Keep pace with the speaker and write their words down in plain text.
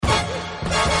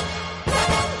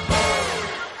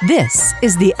This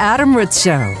is the Adam Ritz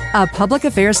Show, a public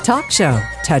affairs talk show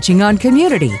touching on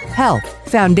community, health,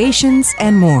 foundations,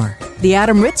 and more. The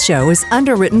Adam Ritz Show is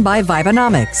underwritten by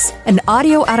Vibenomics, an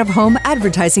audio out-of-home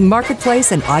advertising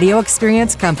marketplace and audio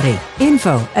experience company.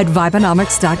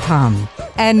 Info@Vibenomics.com.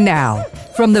 And now,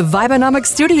 from the Vibenomics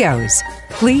studios,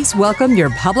 please welcome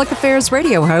your public affairs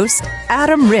radio host,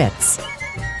 Adam Ritz.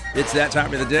 It's that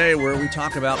time of the day where we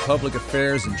talk about public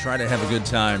affairs and try to have a good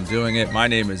time doing it. My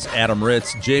name is Adam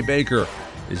Ritz. Jay Baker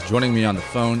is joining me on the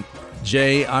phone.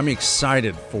 Jay, I'm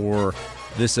excited for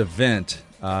this event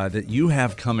that you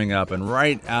have coming up. And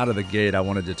right out of the gate, I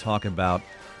wanted to talk about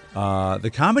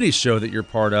the comedy show that you're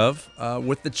part of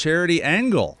with the charity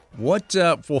angle. Well,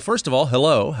 first of all,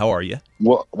 hello. How are you?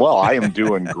 Well, I am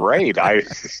doing great. I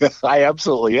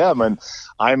absolutely am. And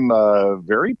I'm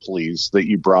very pleased that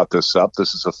you brought this up.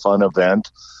 This is a fun event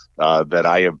that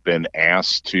I have been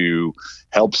asked to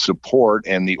help support.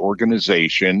 And the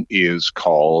organization is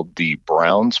called the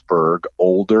Brownsburg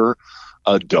Older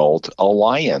Adult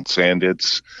Alliance. And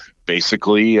it's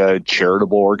basically a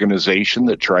charitable organization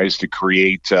that tries to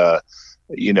create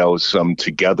some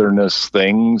togetherness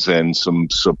things and some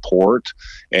support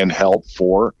and help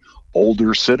for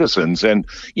older citizens. And,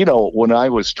 when I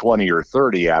was 20 or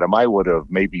 30, Adam, I would have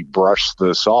maybe brushed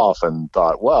this off and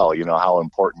thought, well, how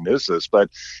important is this? But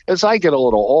as I get a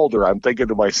little older, I'm thinking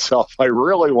to myself, I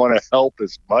really want to help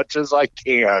as much as I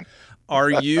can. Are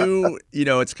you,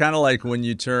 it's kind of like when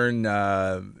you turn,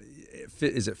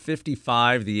 is it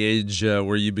 55, the age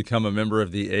where you become a member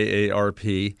of the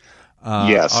AARP?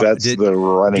 Yes, that's the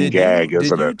running gag,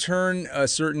 isn't it? Did you turn a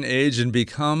certain age and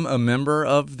become a member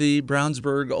of the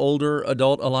Brownsburg Older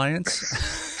Adult Alliance?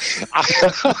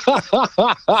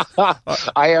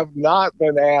 I have not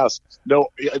been asked. No,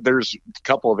 there's a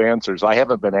couple of answers. I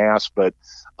haven't been asked, but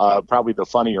probably the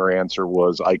funnier answer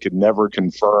was I could never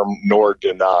confirm nor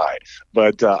deny.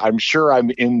 But I'm sure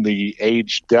I'm in the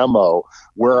age demo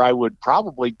where I would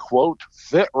probably, quote,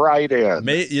 fit right in.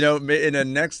 In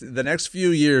the next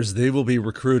few years, they will be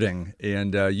recruiting,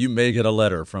 and you may get a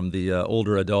letter from the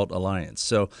Older Adult Alliance.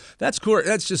 So that's cool.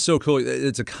 That's just so cool.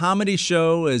 It's a comedy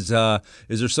show. Is there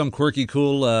some quirky,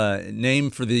 cool name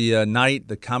for the night,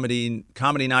 the comedy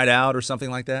night out or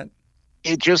something like that?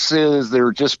 It just is.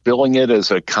 They're just billing it as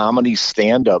a comedy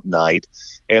stand-up night.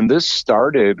 And this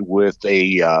started with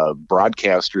a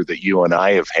broadcaster that you and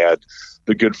I have had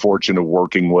the good fortune of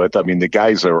working with. I mean, the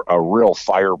guy's a real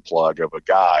fire plug of a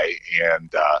guy.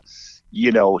 And,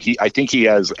 I think he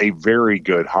has a very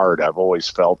good heart. I've always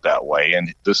felt that way.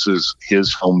 And this is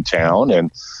his hometown.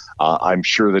 And I'm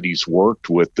sure that he's worked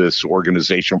with this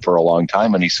organization for a long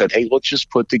time. And he said, hey, let's just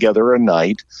put together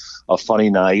a funny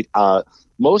night.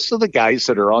 Most of the guys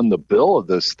that are on the bill of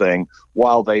this thing,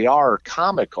 while they are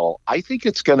comical, I think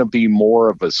it's going to be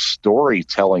more of a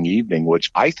storytelling evening,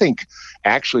 which I think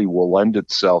actually will lend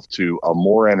itself to a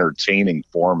more entertaining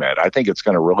format. I think it's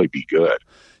going to really be good.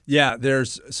 Yeah,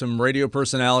 there's some radio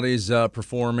personalities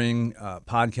performing,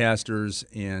 podcasters,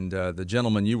 and the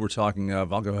gentleman you were talking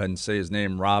of, I'll go ahead and say his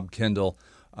name, Rob Kendall.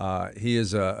 He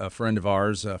is a friend of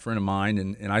ours, a friend of mine,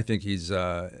 and I think he's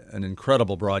an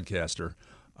incredible broadcaster.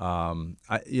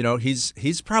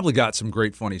 He's probably got some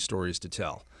great funny stories to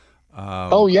tell.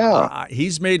 Oh, yeah.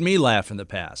 He's made me laugh in the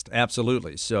past.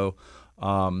 Absolutely. So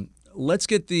let's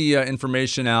get the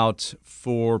information out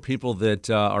for people that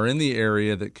are in the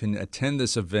area that can attend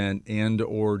this event and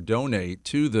or donate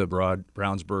to the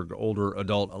Brownsburg Older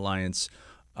Adult Alliance.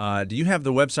 Do you have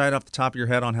the website off the top of your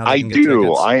head on how they can get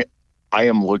tickets? I do. I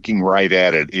am looking right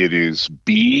at it. It is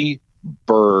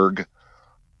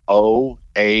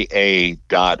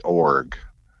bbergoaa.org.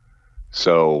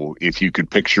 So if you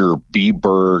could picture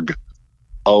bberg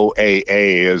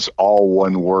OAA as all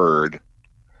one word,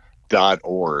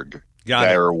 .org.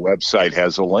 Their website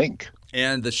has a link.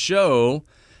 And the show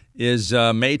is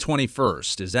May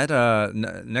 21st. Is that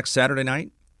next Saturday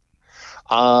night?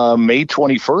 May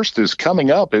 21st is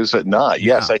coming up, is it not?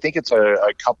 Yeah. Yes, I think it's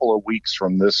a couple of weeks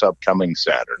from this upcoming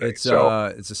Saturday. It's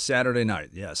a Saturday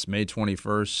night, yes, May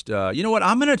 21st. You know what?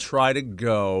 I'm going to try to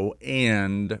go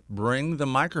and bring the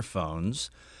microphones,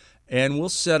 and we'll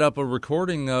set up a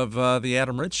recording of the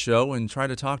Adam Ritz Show and try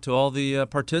to talk to all the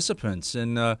participants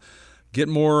and get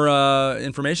more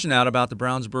information out about the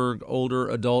Brownsburg Older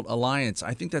Adult Alliance.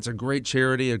 I think that's a great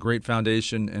charity, a great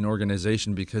foundation and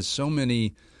organization because so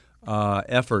many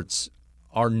efforts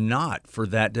are not for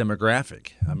that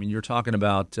demographic. I mean, you're talking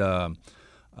about,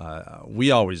 we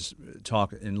always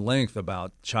talk in length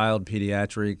about child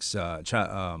pediatrics,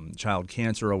 child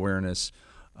cancer awareness,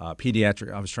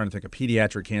 pediatric. I was trying to think of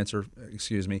pediatric cancer,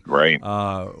 excuse me. Right.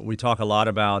 We talk a lot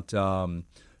about,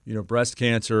 breast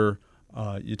cancer,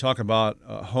 You talk about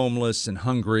homeless and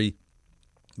hungry,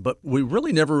 but we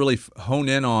really never really hone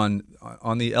in on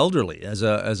the elderly as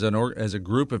a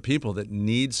group of people that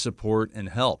need support and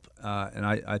help. And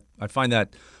I find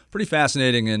that pretty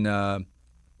fascinating and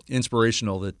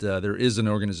inspirational that there is an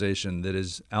organization that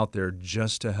is out there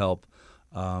just to help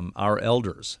our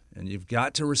elders. And you've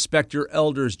got to respect your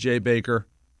elders, Jay Baker.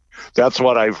 That's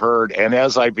what I've heard. And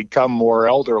as I become more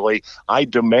elderly, I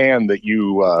demand that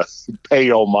you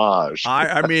pay homage.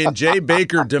 I mean, Jay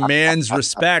Baker demands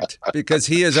respect because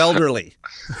he is elderly.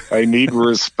 I need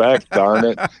respect, darn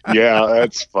it. Yeah,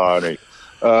 that's funny.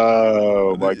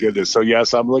 Oh, my goodness. So,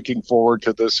 yes, I'm looking forward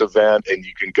to this event, and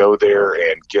you can go there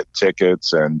and get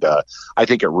tickets. And I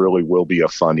think it really will be a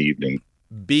fun evening.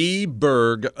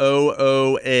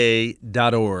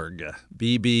 bburgooa.org.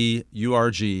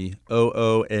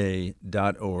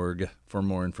 bburgooa.org for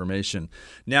more information.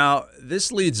 Now,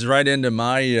 this leads right into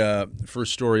my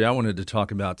first story I wanted to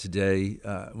talk about today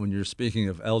when you're speaking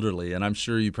of elderly, and I'm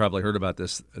sure you probably heard about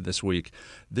this week.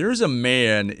 There's a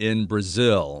man in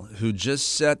Brazil who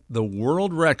just set the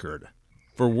world record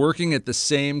for working at the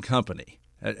same company.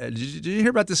 Did you hear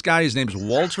about this guy? His name's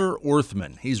Walter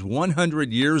Orthmann. He's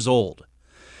 100 years old.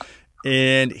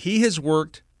 And he has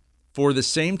worked for the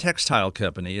same textile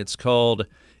company. It's called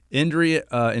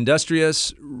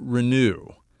Industrias Renew.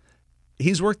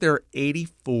 He's worked there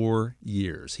 84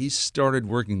 years. He started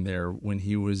working there when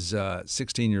he was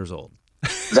 16 years old.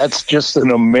 That's just an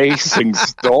amazing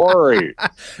story.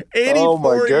 84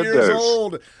 my goodness. years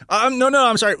old.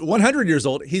 I'm sorry, 100 years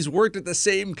old. He's worked at the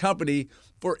same company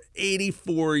for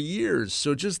 84 years.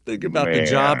 So just think about the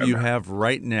job you have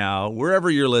right now,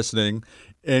 wherever you're listening.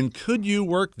 And could you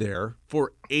work there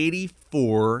for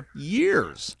 84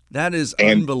 years? That is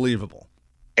unbelievable.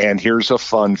 And here's a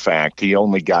fun fact. He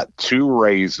only got 2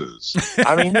 raises.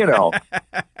 I mean, you know.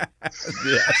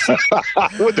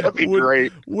 Wouldn't that be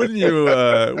great? Wouldn't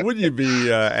you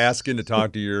be asking to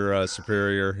talk to your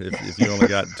superior if you only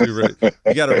got 2 raises?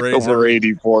 You got a raise over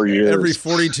 84 years. Every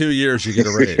 42 years you get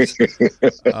a raise.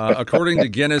 According to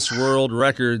Guinness World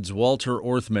Records, Walter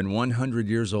Orthmann, 100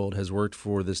 years old, has worked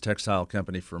for this textile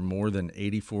company for more than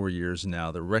 84 years now.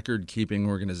 The record-keeping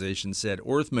organization said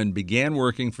Orthmann began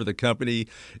working for the company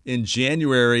in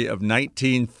January of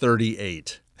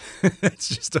 1938. It's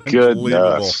just unbelievable.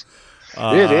 Goodness.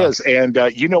 It is. And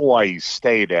you know why he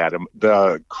stayed, Adam?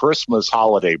 The Christmas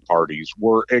holiday parties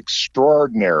were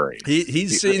extraordinary.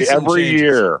 He's seen some every changes.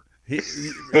 year.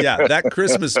 That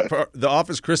Christmas, the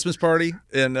office Christmas party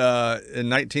in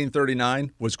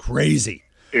 1939 was crazy.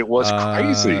 It was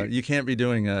crazy. You can't be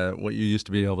doing what you used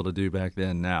to be able to do back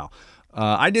then now.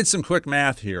 I did some quick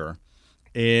math here,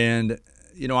 and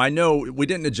I know we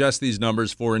didn't adjust these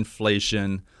numbers for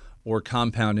inflation or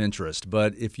compound interest,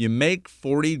 but if you make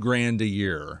 $40,000 a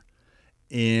year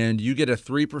and you get a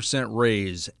 3%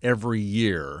 raise every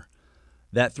year,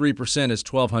 that 3% is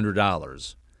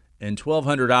 $1,200, and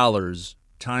 $1,200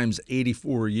 times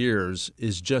 84 years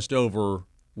is just over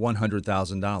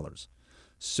 $100,000.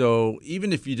 So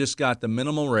even if you just got the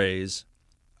minimal raise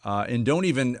and don't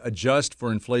even adjust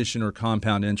for inflation or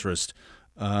compound interest,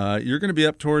 you're going to be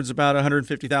up towards about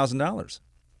 $150,000.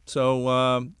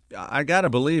 So I got to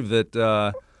believe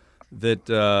that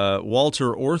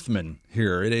Walter Orthmann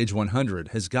here at age 100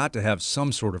 has got to have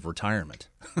some sort of retirement.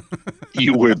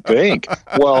 You would think.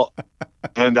 Well,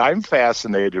 and I'm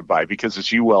fascinated by, because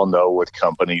as you well know, with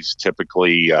companies,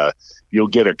 typically you'll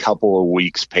get a couple of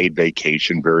weeks paid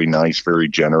vacation, very nice, very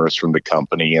generous from the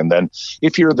company. And then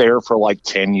if you're there for like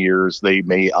 10 years, they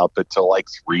may up it to like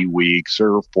 3 weeks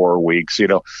or 4 weeks.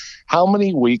 How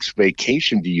many weeks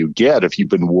vacation do you get if you've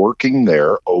been working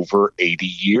there over 80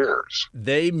 years?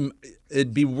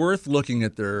 It'd be worth looking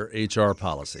at their HR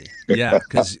policy. Yeah,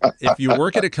 because if you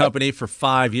work at a company for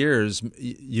 5 years,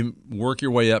 you work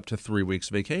your way up to 3 weeks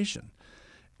vacation.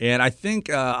 And I think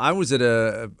I was at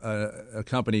a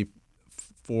company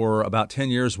for about 10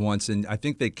 years once, and I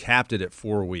think they capped it at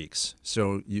 4 weeks.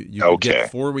 So you could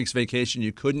get 4 weeks vacation.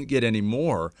 You couldn't get any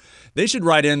more. They should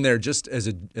write in there just as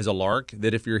a lark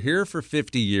that if you're here for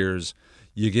 50 years,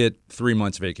 you get 3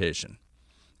 months vacation.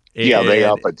 Yeah, they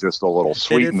up it just a little,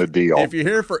 sweeten the deal. If you're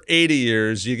here for 80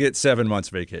 years, you get 7 months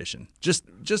vacation, just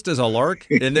as a lark.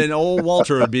 And then old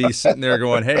Walter would be sitting there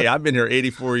going, hey, I've been here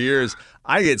 84 years.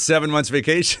 I get 7 months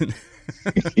vacation.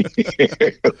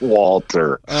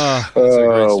 Walter. That's a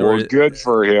great story. Well, good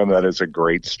for him. That is a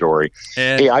great story.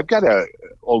 And hey, I've got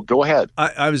go ahead.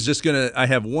 I was just I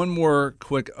have one more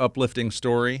quick uplifting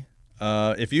story.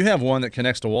 If you have one that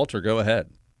connects to Walter, go ahead.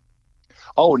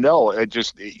 Oh, no, it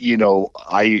just,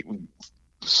 I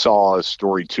saw a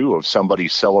story, too, of somebody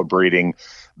celebrating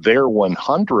their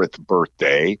 100th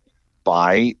birthday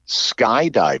by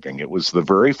skydiving. It was the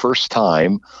very first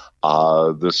time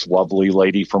this lovely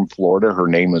lady from Florida, her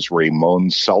name is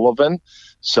Ramon Sullivan,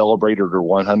 celebrated her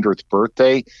 100th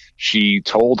birthday. She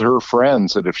told her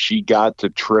friends that if she got to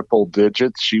triple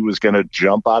digits, she was going to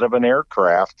jump out of an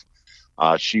aircraft.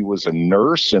 She was a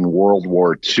nurse in World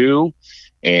War II,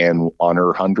 and on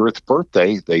her 100th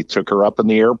birthday, they took her up in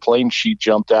the airplane. She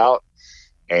jumped out,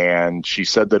 and she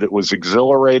said that it was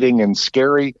exhilarating and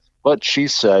scary, but she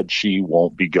said she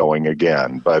won't be going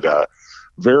again. But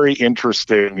very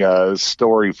interesting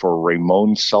story for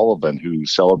Ramon Sullivan, who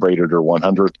celebrated her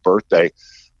 100th birthday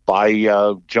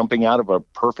by jumping out of a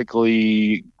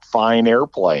perfectly fine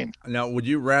airplane. Now, would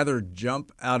you rather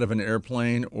jump out of an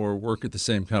airplane or work at the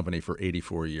same company for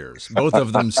 84 years? Both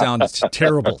of them sound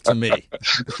terrible to me.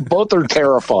 Both are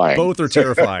terrifying. Both are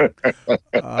terrifying.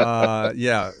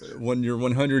 Yeah, when you're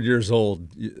 100 years old,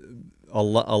 a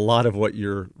lot of what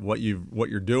you're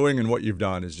doing and what you've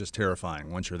done is just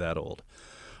terrifying once you're that old.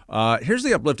 Here's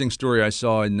the uplifting story I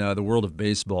saw in the world of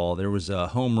baseball. There was a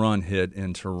home run hit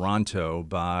in Toronto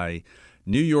by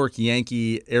New York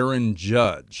Yankee Aaron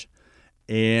Judge,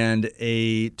 and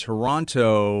a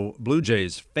Toronto Blue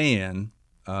Jays fan,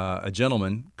 a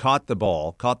gentleman, caught the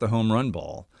home run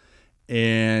ball,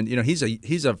 and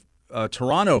he's a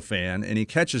Toronto fan, and he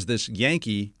catches this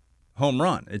Yankee home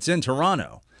run. It's in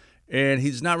Toronto, and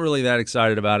he's not really that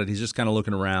excited about it. He's just kind of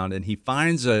looking around, and he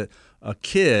finds a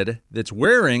kid that's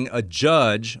wearing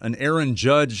an Aaron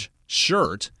Judge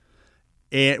shirt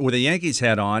and with a Yankees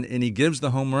hat on, and he gives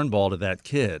the home run ball to that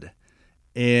kid.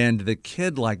 And the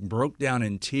kid broke down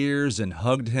in tears and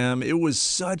hugged him. It was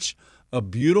such a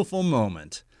beautiful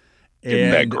moment.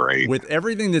 Isn't that great? With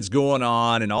everything that's going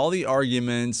on and all the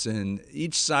arguments and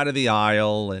each side of the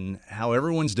aisle and how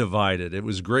everyone's divided, it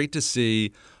was great to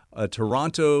see a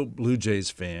Toronto Blue Jays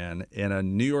fan and a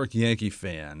New York Yankee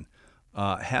fan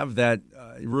have that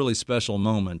really special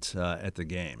moment at the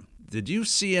game. Did you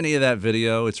see any of that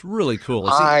video? It's really cool.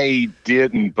 I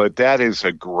didn't, but that is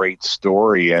a great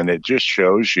story, and it just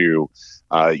shows you,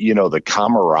 the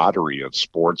camaraderie of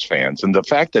sports fans, and the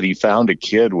fact that he found a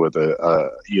kid with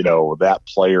that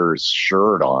player's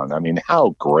shirt on. I mean,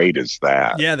 how great is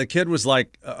that? Yeah, the kid was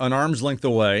like an arm's length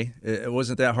away. It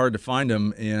wasn't that hard to find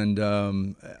him, and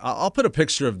I'll put a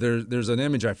picture of there's an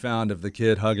image I found of the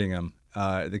kid hugging him.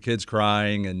 The kid's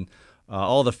crying, and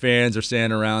all the fans are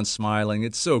standing around smiling.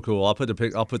 It's so cool. I'll put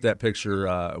that picture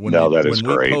when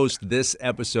we post this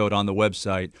episode on the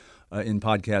website in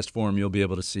podcast form. You'll be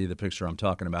able to see the picture I'm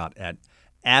talking about at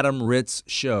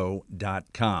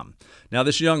AdamRitzShow.com. Now,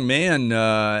 this young man,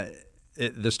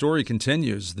 the story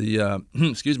continues. The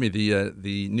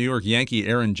the New York Yankee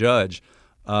Aaron Judge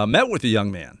met with the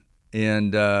young man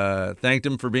and thanked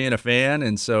him for being a fan.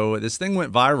 And so this thing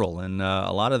went viral, and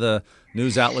a lot of the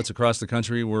news outlets across the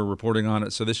country were reporting on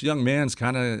it. So this young man's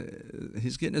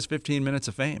he's getting his 15 minutes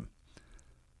of fame.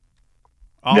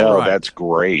 All right. That's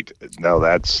great. No,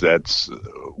 that's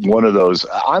one of those.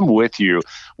 I'm with you.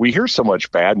 We hear so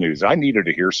much bad news. I needed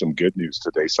to hear some good news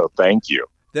today, so thank you.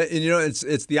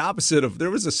 It's the opposite of. There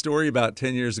was a story about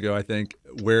 10 years ago, I think,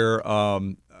 where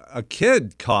a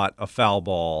kid caught a foul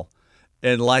ball,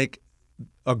 and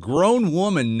a grown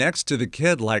woman next to the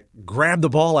kid grabbed the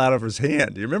ball out of his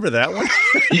hand. Do you remember that one?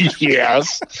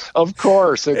 Yes, of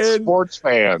course. It's sports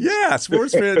fans. Yeah,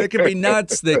 sports fans. They can be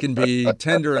nuts. They can be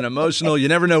tender and emotional. You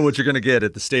never know what you're going to get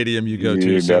at the stadium you go to.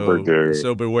 You never do.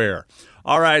 So beware.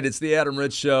 All right, it's the Adam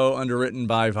Ritz Show, underwritten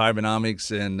by Vibenomics,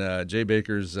 and Jay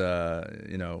Baker's,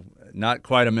 not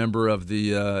quite a member of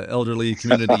the elderly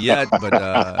community yet,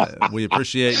 but we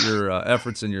appreciate your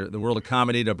efforts in the world of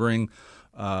comedy to bring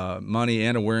money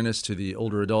and awareness to the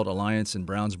Older Adult Alliance in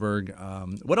Brownsburg.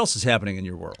 What else is happening in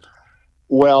your world?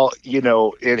 Well,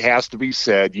 it has to be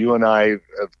said, you and I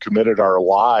have committed our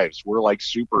lives. We're like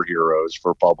superheroes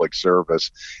for public service.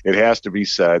 It has to be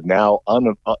said. Now,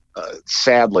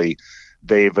 sadly,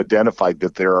 they've identified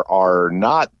that there are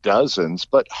not dozens,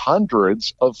 but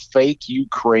hundreds of fake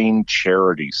Ukraine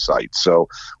charity sites. So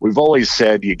we've always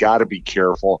said you got to be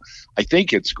careful. I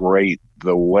think it's great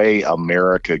the way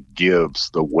America gives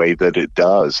the way that it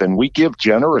does. And we give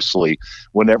generously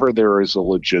whenever there is a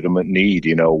legitimate need.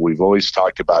 We've always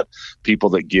talked about people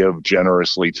that give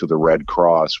generously to the Red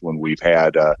Cross when we've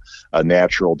had a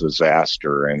natural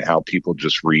disaster, and how people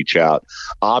just reach out.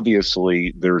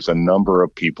 Obviously, there's a number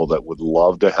of people that would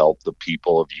love to help the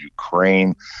people of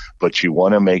Ukraine, but you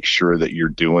want to make sure that you're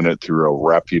doing it through a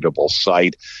reputable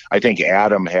site. I think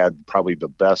Adam had probably the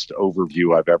best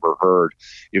overview I've ever heard.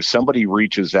 If somebody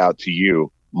reaches out to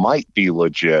you, might be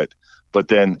legit, but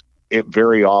then it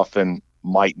very often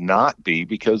might not be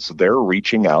because they're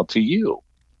reaching out to you.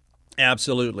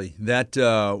 Absolutely. That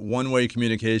one-way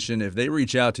communication, if they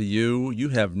reach out to you, you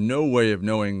have no way of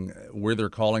knowing where they're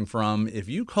calling from. If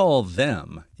you call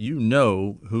them, you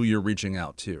know who you're reaching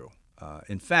out to.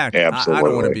 In fact, I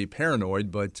don't want to be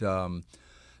paranoid, but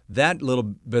that little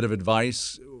bit of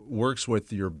advice works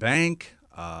with your bank,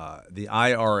 the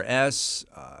IRS,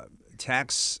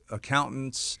 tax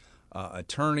accountants,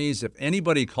 attorneys. If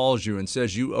anybody calls you and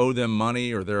says you owe them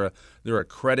money, or they're a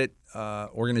credit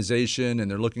organization and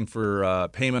they're looking for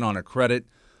payment on a credit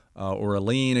or a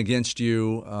lien against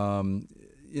you,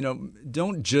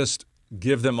 don't just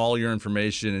give them all your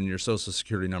information and your Social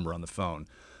Security number on the phone.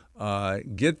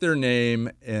 Get their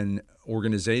name and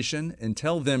organization and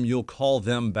tell them you'll call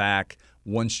them back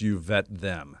once you vet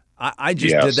them. I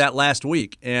just did that last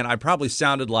week, and I probably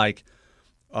sounded like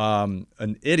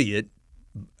an idiot.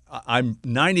 I'm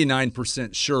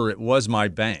 99% sure it was my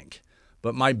bank,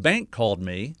 but my bank called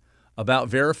me about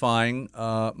verifying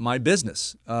my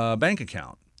business bank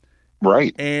account.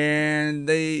 Right. And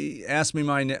they asked me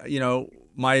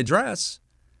my address,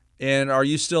 and are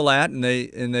you still at? And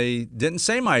they didn't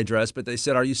say my address, but they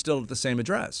said, are you still at the same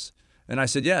address? And I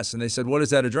said, yes. And they said, what is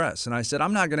that address? And I said,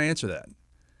 I'm not going to answer that.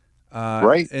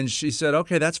 Right. And she said,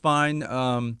 okay, that's fine.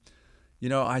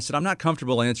 I said, I'm not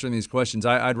comfortable answering these questions.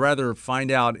 I'd rather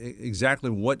find out exactly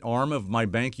what arm of my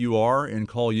bank you are and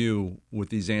call you with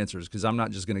these answers, because I'm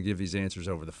not just going to give these answers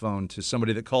over the phone to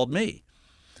somebody that called me.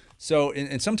 So,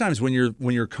 and sometimes when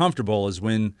you're comfortable is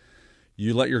when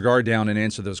you let your guard down and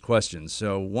answer those questions.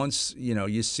 So once,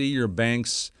 you see your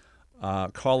bank's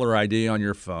caller ID on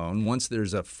your phone, once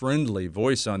there's a friendly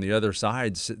voice on the other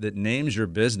side that names your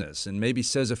business and maybe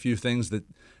says a few things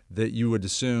that you would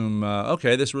assume,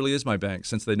 okay, this really is my bank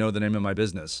since they know the name of my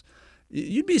business.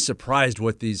 You'd be surprised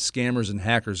what these scammers and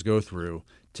hackers go through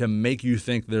to make you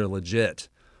think they're legit.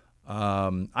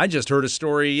 I just heard a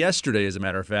story yesterday, as a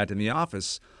matter of fact, in the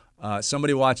office.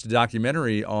 Somebody watched a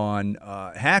documentary on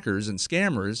hackers and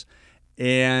scammers,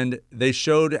 and they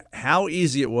showed how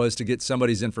easy it was to get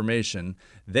somebody's information.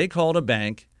 They called a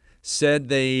bank, said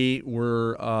they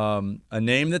were a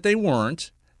name that they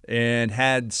weren't, and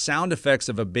had sound effects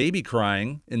of a baby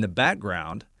crying in the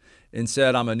background, and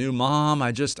said, I'm a new mom.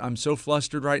 I'm so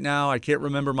flustered right now. I can't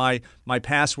remember my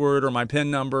password or my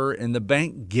PIN number. And the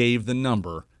bank gave the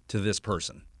number to this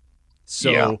person.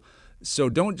 So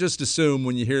don't just assume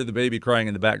when you hear the baby crying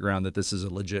in the background that this is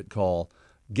a legit call.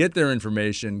 Get their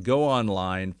information, go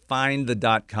online, find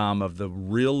the .com of the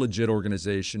real legit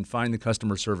organization, find the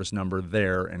customer service number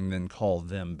there, and then call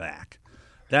them back.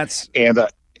 That's and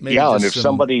if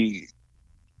somebody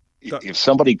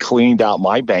cleaned out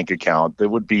my bank account, there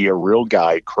would be a real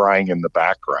guy crying in the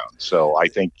background. So I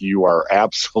think you are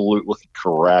absolutely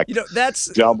correct. That's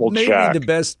double maybe check. The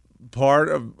best part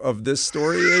of this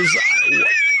story is,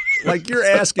 like, you're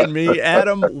asking me,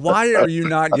 Adam, why are you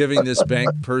not giving this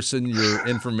bank person your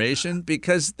information?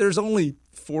 Because there's only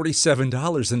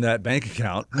 $47 in that bank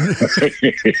account.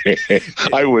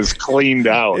 I was cleaned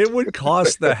out. It would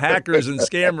cost the hackers and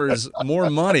scammers more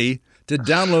money to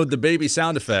download the baby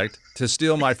sound effect to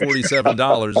steal my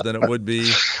 $47 than it would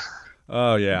be.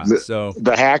 Oh, yeah. So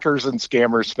the hackers and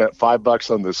scammers spent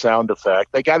 $5 on the sound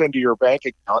effect. They got into your bank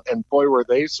account, and boy, were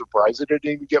they surprised. They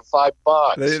didn't even get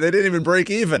 $5. They didn't even break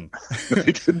even.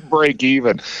 They didn't break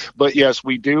even. But yes,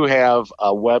 we do have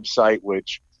a website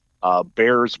which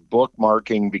bears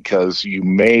bookmarking because you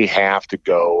may have to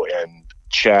go and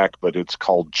check, but it's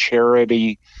called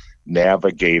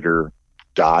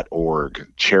charitynavigator.org.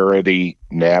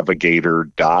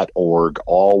 charitynavigator.org,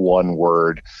 all one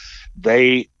word.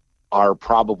 They are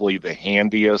probably the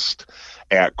handiest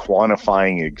at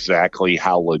quantifying exactly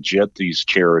how legit these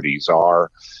charities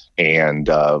are. And,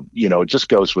 it just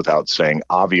goes without saying,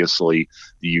 obviously,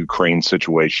 the Ukraine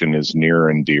situation is near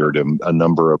and dear to a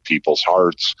number of people's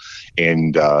hearts.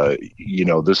 And,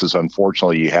 this is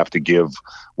unfortunately, you have to give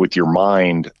with your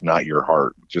mind, not your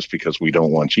heart, just because we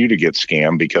don't want you to get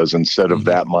scammed, because instead of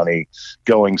that money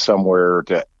going somewhere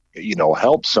to,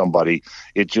 help somebody,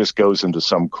 it just goes into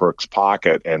some crook's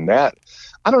pocket. And that,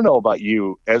 I don't know about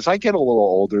you, as I get a little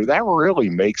older, that really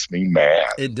makes me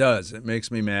mad. It does. It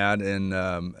makes me mad.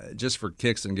 And just for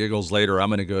kicks and giggles later, I'm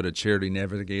going to go to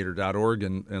charitynavigator.org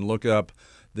and look up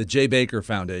the J. Baker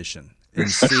Foundation and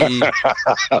see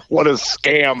what a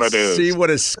scam it is. See what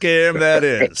a scam that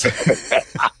is.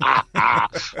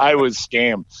 I was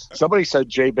scammed. Somebody said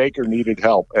Jay Baker needed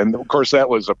help. And of course, that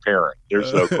was apparent.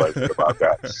 There's no question about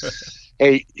that.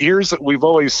 Hey, we've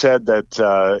always said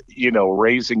that,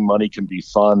 raising money can be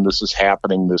fun. This is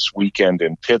happening this weekend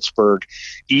in Pittsburgh.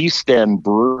 East End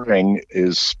Brewing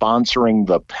is sponsoring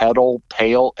the Pedal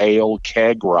Pale Ale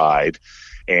Keg Ride.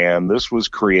 And this was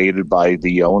created by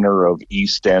the owner of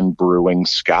East End Brewing,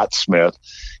 Scott Smith.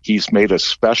 He's made a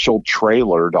special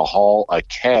trailer to haul a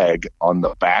keg on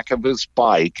the back of his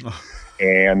bike.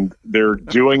 And they're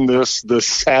doing this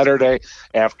Saturday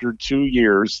after 2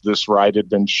 years. This ride had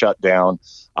been shut down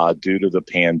due to the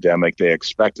pandemic. They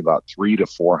expect about 300 to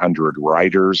 400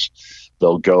 riders.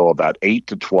 They'll go about 8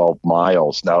 to 12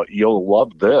 miles. Now, you'll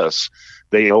love this.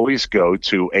 They always go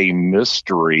to a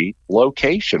mystery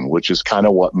location, which is kind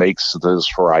of what makes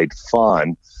this ride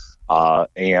fun.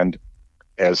 And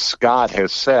as Scott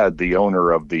has said, the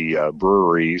owner of the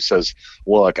brewery says,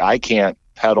 look, I can't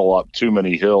pedal up too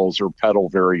many hills or pedal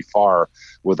very far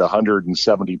with a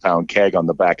 170-pound keg on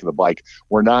the back of the bike.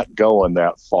 We're not going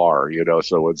that far,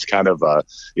 so it's kind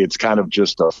of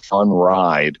just a fun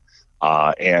ride.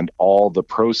 And all the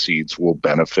proceeds will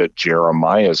benefit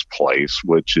Jeremiah's Place,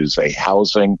 which is a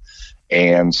housing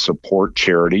and support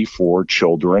charity for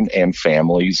children and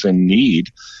families in need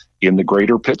in the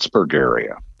greater Pittsburgh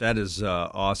area. That is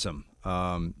awesome.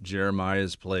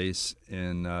 Jeremiah's Place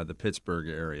in the Pittsburgh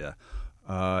area.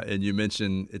 And you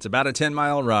mentioned it's about a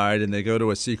 10-mile ride, and they go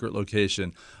to a secret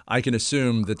location. I can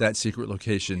assume that secret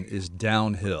location is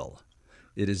downhill.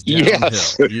 It is downhill.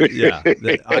 Yes.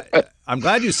 I'm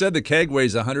glad you said the keg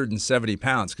weighs 170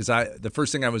 pounds, because the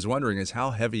first thing I was wondering is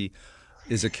how heavy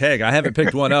is a keg? I haven't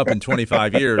picked one up in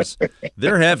 25 years.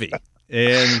 They're heavy.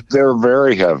 And they're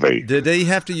very heavy. Did they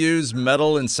have to use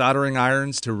metal and soldering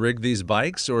irons to rig these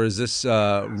bikes, or is this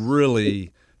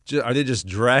really... Are they just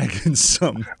dragging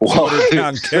some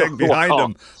 200-pound keg behind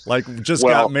them like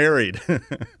got married?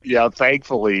 Yeah,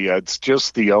 thankfully, it's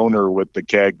just the owner with the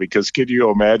keg, because could you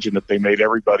imagine if they made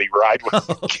everybody ride with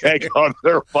a keg on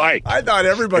their bike? I thought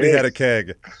everybody had a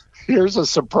keg. Here's a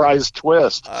surprise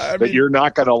twist that you're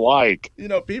not going to like.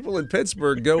 People in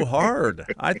Pittsburgh go hard.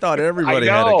 I thought everybody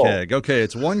had a keg. Okay,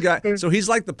 it's one guy. So he's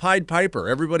like the Pied Piper.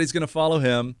 Everybody's going to follow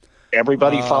him.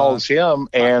 Everybody follows him,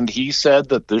 and he said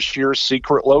that this year's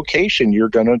secret location you're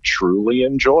going to truly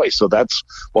enjoy. So that's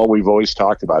what we've always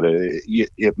talked about.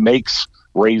 It makes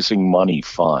raising money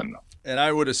fun. And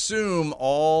I would assume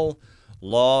all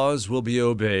laws will be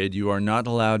obeyed. You are not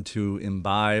allowed to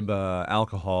imbibe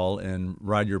alcohol and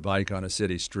ride your bike on a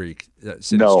city street.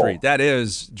 That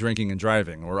is drinking and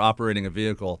driving, or operating a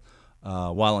vehicle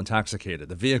while intoxicated.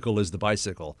 The vehicle is the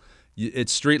bicycle.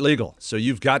 It's street legal, so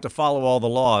you've got to follow all the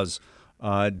laws.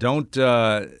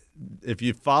 If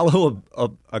you follow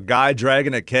a guy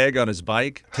dragging a keg on his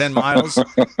bike 10 miles,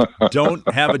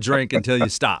 don't have a drink until you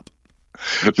stop.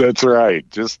 That's right.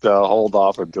 Just hold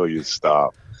off until you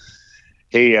stop.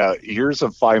 Hey, here's a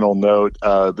final note.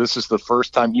 This is the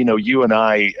first time, you and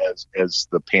I, as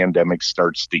the pandemic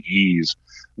starts to ease,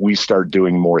 we start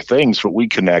doing more things, but we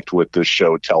connect with this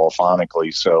show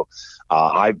telephonically. So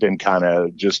I've been kind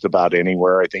of just about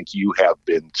anywhere. I think you have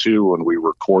been too when we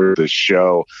record this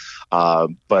show.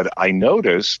 But I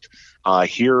noticed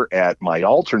here at my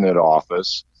alternate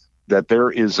office that there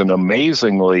is an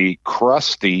amazingly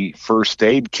crusty first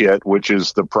aid kit, which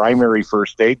is the primary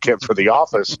first aid kit for the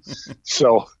office.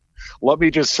 So let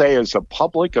me just say, as a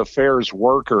public affairs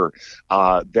worker,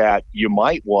 that you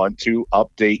might want to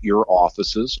update your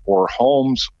offices or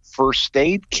home's first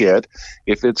aid kit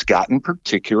if it's gotten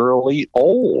particularly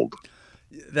old.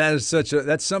 That's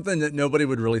something that nobody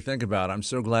would really think about. I'm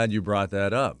so glad you brought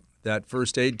that up. That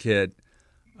first aid kit.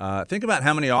 Think about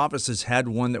how many offices had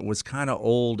one that was kind of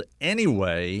old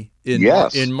anyway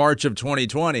in March of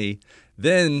 2020.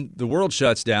 Then the world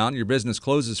shuts down. Your business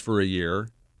closes for a year.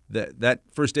 That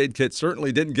first aid kit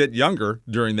certainly didn't get younger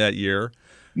during that year.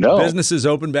 No. Businesses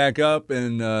opened back up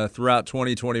and throughout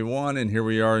 2021, and here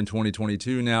we are in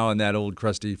 2022 now, and that old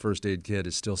crusty first aid kit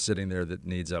is still sitting there that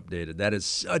needs updated. That is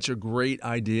such a great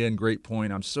idea and great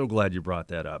point. I'm so glad you brought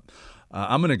that up.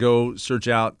 I'm going to go search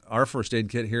out our first aid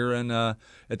kit here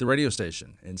at the radio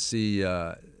station and see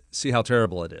how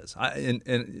terrible it is.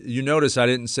 And you notice I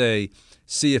didn't say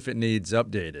see if it needs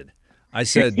updated. I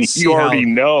said, you already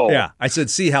know. Yeah, I said,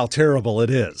 see how terrible it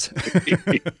is.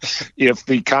 If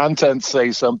the contents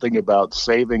say something about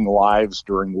saving lives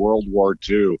during World War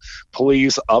II,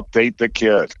 please update the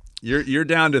kit. You're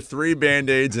down to 3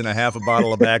 Band-Aids and a half a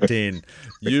bottle of Bactine.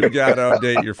 You've got to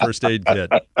update your first aid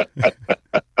kit.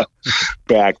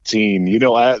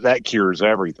 Bactine, that cures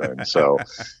everything. So,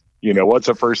 what's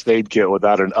a first aid kit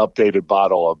without an updated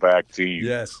bottle of Bactine?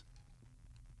 Yes.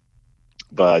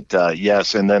 But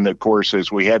yes, and then of course,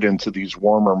 as we head into these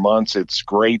warmer months, it's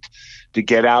great to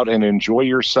get out and enjoy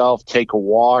yourself, take a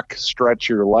walk, stretch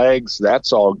your legs.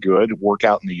 That's all good. Work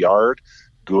out in the yard,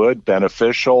 good,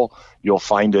 beneficial. You'll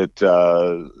find it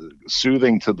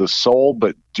soothing to the soul.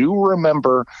 But do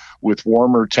remember, with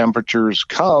warmer temperatures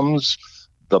comes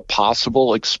the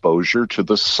possible exposure to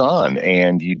the sun.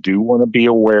 And you do want to be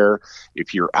aware,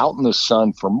 if you're out in the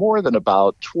sun for more than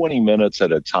about 20 minutes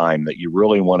at a time, that you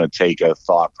really want to take a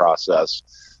thought process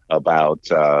about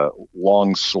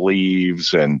long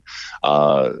sleeves and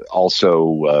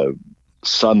also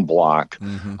sunblock.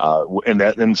 And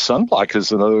sunblock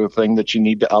is another thing that you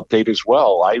need to update as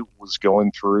well. I was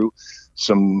going through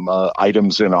some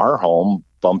items in our home,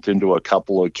 bumped into a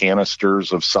couple of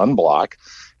canisters of sunblock.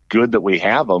 Good that we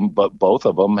have them, but both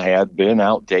of them had been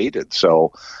outdated.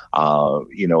 So,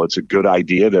 it's a good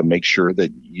idea to make sure that,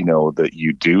 that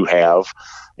you do have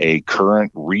a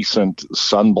current, recent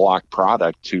sunblock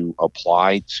product to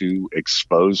apply to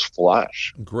exposed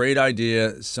flesh. Great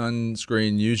idea.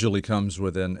 Sunscreen usually comes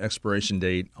with an expiration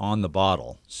date on the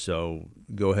bottle. So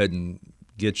go ahead and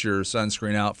get your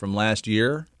sunscreen out from last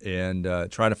year and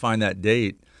try to find that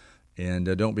date. And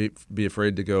don't be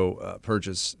afraid to go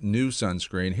purchase new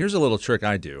sunscreen. Here's a little trick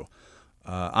I do.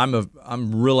 I'm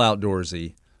real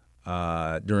outdoorsy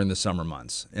during the summer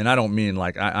months, and I don't mean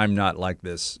like I'm not like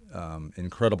this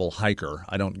incredible hiker.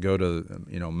 I don't go to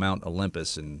Mount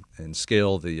Olympus and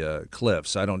scale the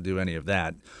cliffs. I don't do any of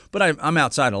that. But I'm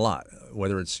outside a lot,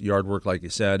 whether it's yard work, like you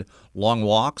said, long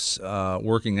walks,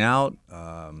 working out.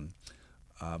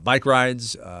 Bike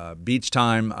rides, beach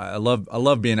time. I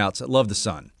love being outside. Love the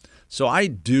sun. So I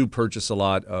do purchase a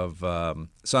lot of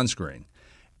sunscreen.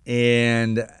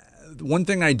 And one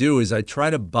thing I do is I try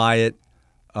to buy it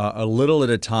a little at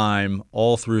a time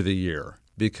all through the year.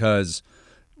 Because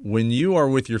when you are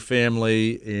with your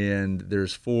family and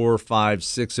there's 4, 5,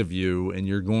 6 of you and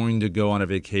you're going to go on a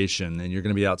vacation and you're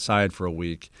going to be outside for a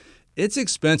week, it's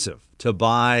expensive to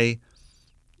buy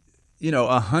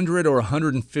 $100 or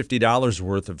 $150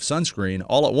 worth of sunscreen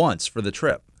all at once for the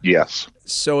trip. Yes.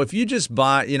 So if you just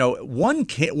buy, one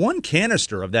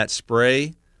canister of that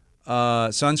spray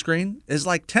sunscreen is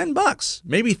like $10,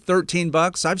 maybe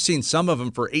 $13. I've seen some of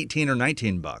them for $18 or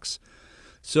 $19.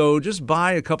 So just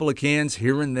buy a couple of cans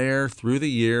here and there through the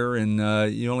year, and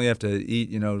you only have to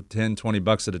eat, $10,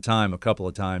 $20 at a time, a couple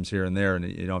of times here and there, and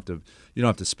you don't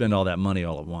have to spend all that money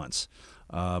all at once.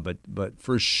 But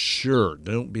for sure,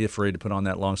 don't be afraid to put on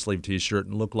that long sleeve T-shirt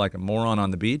and look like a moron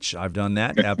on the beach. I've done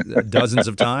that dozens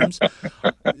of times.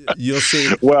 You'll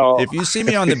see. Well, if you see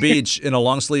me on the beach in a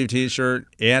long sleeve T-shirt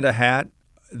and a hat,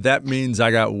 that means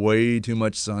I got way too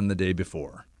much sun the day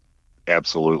before.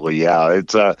 Absolutely, yeah.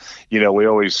 It's we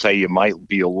always say you might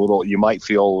feel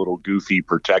a little goofy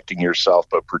protecting yourself,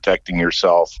 but protecting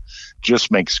yourself just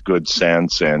makes good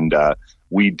sense. And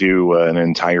we do an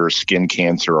entire skin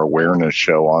cancer awareness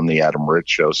show on the Adam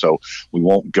Ritz Show, so we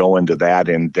won't go into that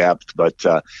in depth, but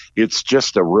it's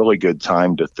just a really good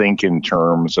time to think in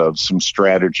terms of some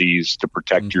strategies to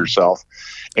protect yourself.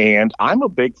 And I'm a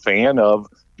big fan of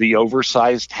the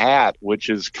oversized hat, which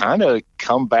has kind of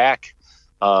come back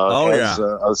as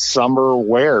a summer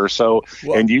wear. So,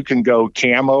 and you can go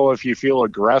camo if you feel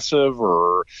aggressive,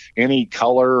 or any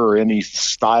color or any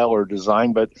style or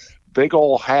design, but big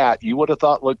old hat, you would have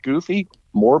thought looked goofy.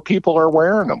 More people are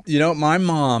wearing them. My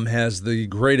mom has the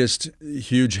greatest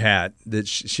huge hat that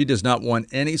she does not want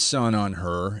any sun on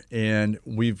her. And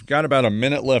we've got about a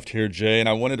minute left here, Jay, and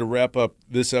I wanted to wrap up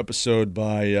this episode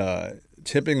by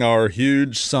tipping our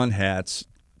huge sun hats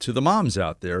to the moms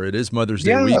out there. It is Mother's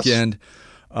Day weekend.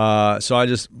 So I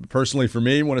just personally, for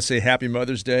me, want to say Happy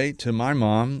Mother's Day to my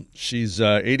mom. She's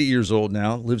 80 years old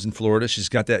now, lives in Florida. She's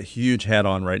got that huge hat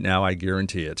on right now. I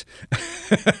guarantee it.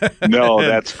 No,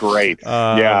 that's great.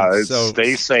 So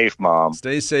stay safe, Mom.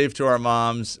 Stay safe to our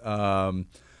moms.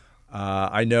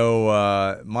 I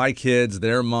know my kids,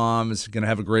 their mom is going to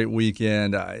have a great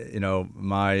weekend.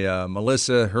 My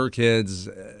Melissa, her kids,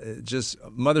 just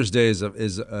Mother's Day is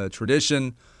a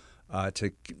tradition.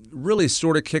 To really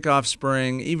sort of kick off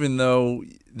spring, even though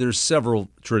there's several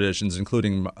traditions,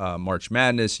 including March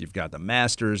Madness. You've got the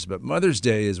Masters, but Mother's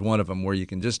Day is one of them where you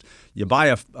buy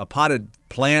a potted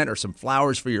plant or some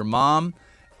flowers for your mom,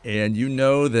 and you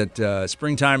know that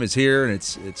springtime is here, and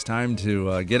it's time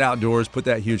to get outdoors, put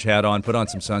that huge hat on, put on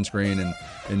some sunscreen, and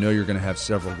know you're going to have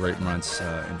several great months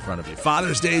in front of you.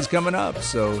 Father's Day is coming up,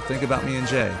 so think about me and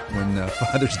Jay when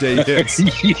Father's Day hits.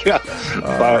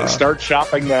 Start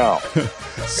shopping now.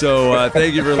 So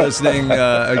thank you for listening.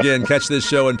 Again, catch this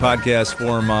show in podcast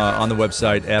form on the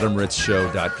website,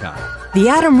 adamritzshow.com. The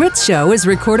Adam Ritz Show is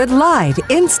recorded live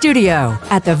in studio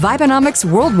at the Vibenomics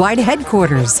Worldwide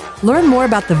Headquarters. Learn more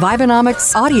about the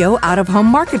Vibenomics Audio Out-of-Home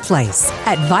Marketplace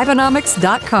at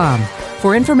Vibenomics.com.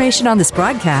 For information on this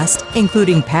broadcast,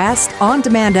 including past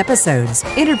on-demand episodes,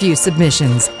 interview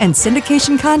submissions, and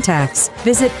syndication contacts,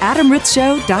 visit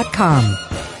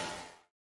AdamRitzShow.com.